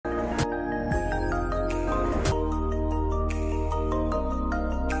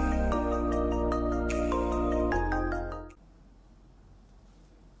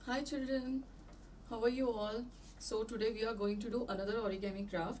Hi children, how are you all? So today we are going to do another origami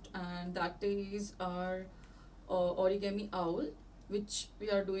craft, and that is our origami owl, which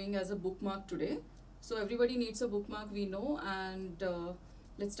we are doing as a bookmark today. So everybody needs a bookmark, we know, and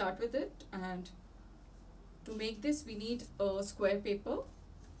let's start with it. And to make this we need a square paper,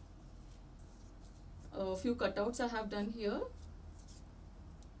 a few cutouts I have done here.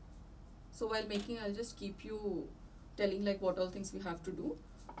 So while making, I'll just keep you telling like what all things we have to do.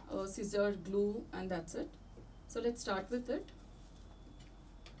 Scissor, glue, and that's it. So let's start with it.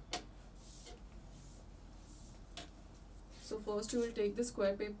 So first you will take the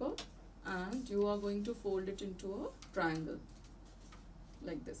square paper and you are going to fold it into a triangle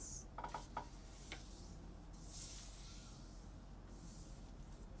like this.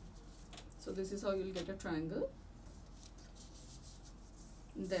 So this is how you will get a triangle.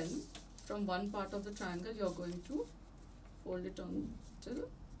 Then from one part of the triangle you are going to fold it on till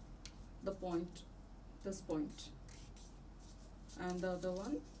the point, this point, and the other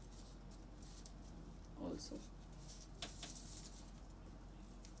one also.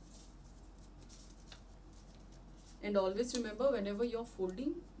 And always remember, whenever you're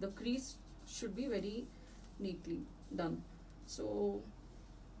folding, the crease should be very neatly done, so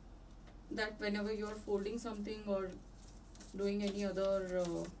that whenever you're folding something or doing any other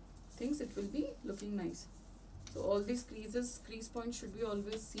things, it will be looking nice. So all these crease points should be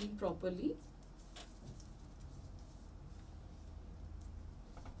always seen properly.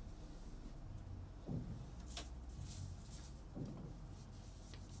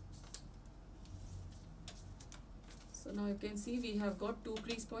 So now you can see we have got 2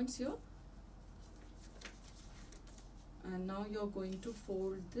 crease points here. And now you're going to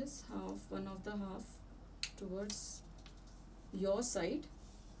fold this half, one of the half towards your side.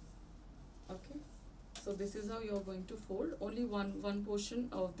 Okay. So this is how you're going to fold. Only one portion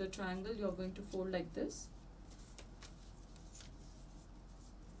of the triangle you're going to fold like this.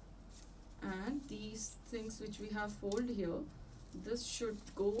 And these things which we have folded here, this should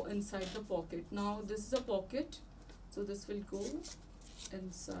go inside the pocket. Now this is a pocket, so this will go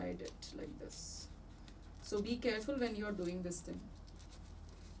inside it like this. So be careful when you're doing this thing.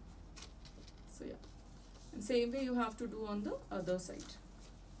 So yeah. And same way you have to do on the other side.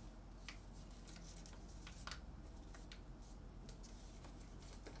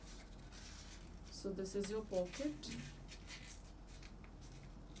 So this is your pocket.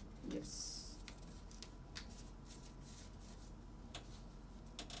 Yes.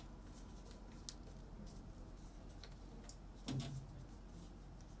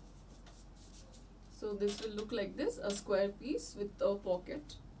 So this will look like this, a square piece with a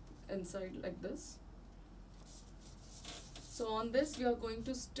pocket inside like this. So on this we are going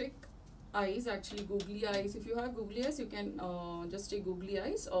to stick eyes, actually googly eyes. If you have googly eyes, you can just take googly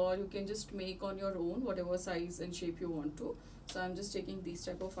eyes, or you can just make on your own whatever size and shape you want to. So I'm just taking these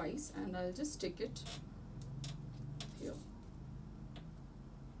type of eyes and I'll just stick it here.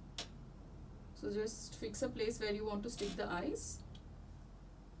 So just fix a place where you want to stick the eyes.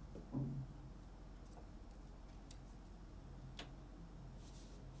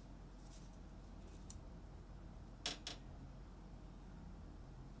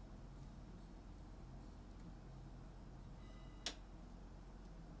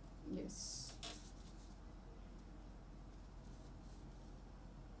 Yes.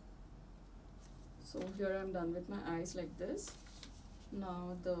 So here I'm done with my eyes like this.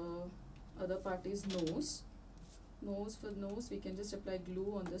 Now the other part is nose. For nose we can just apply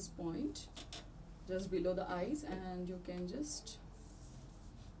glue on this point just below the eyes, and you can just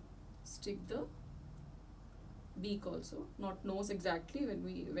stick the beak also. Not nose exactly,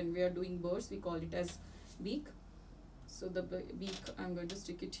 when we are doing birds we call it as beak. So the beak, I'm going to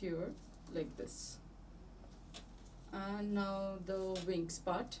stick it here like this. And now the wings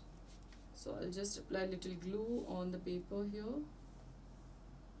part. So I'll just apply a little glue on the paper here.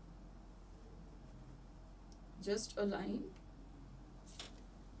 Just a line.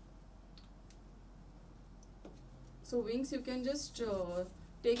 So wings, you can just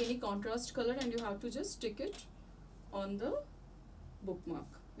take any contrast color and you have to just stick it on the bookmark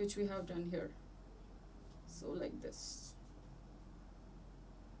which we have done here. So like this.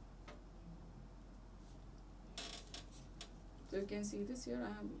 So you can see this here, I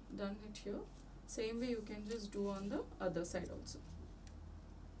have done it here. Same way you can just do on the other side also.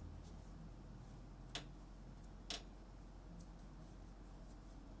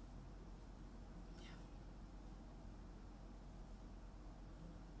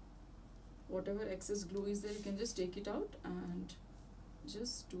 Whatever excess glue is there, you can just take it out and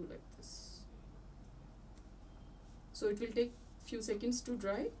just do like this. So it will take few seconds to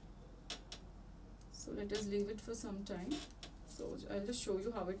dry, So let us leave it for some time. So I'll just show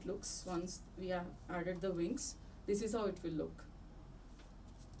you how it looks once we have added the wings. This is how it will look.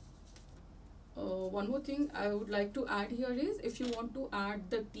 One more thing I would like to add here is, if you want to add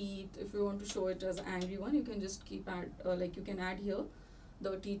the teeth, if you want to show it as an angry one, you can just keep like you can add here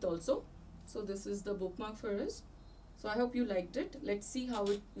the teeth also. So this is the bookmark for us. So I hope you liked it. Let's see how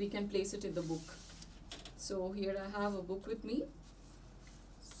we can place it in the book. So here I have a book with me.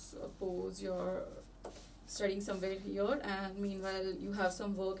 Suppose you're studying somewhere here and meanwhile you have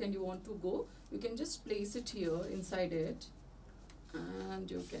some work and you want to go, you can just place it here inside it,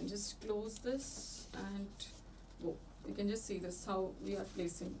 and you can just close this and go. You can just see this how we are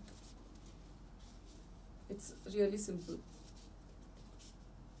placing. It's really simple,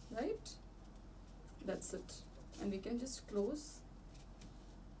 right? That's it. And we can just close.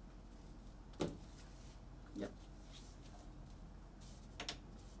 Yeah.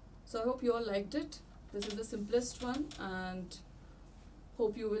 So I hope you all liked it. This is the simplest one, and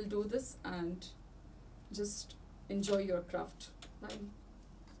hope you will do this and just enjoy your craft.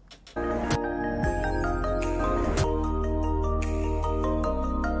 Bye.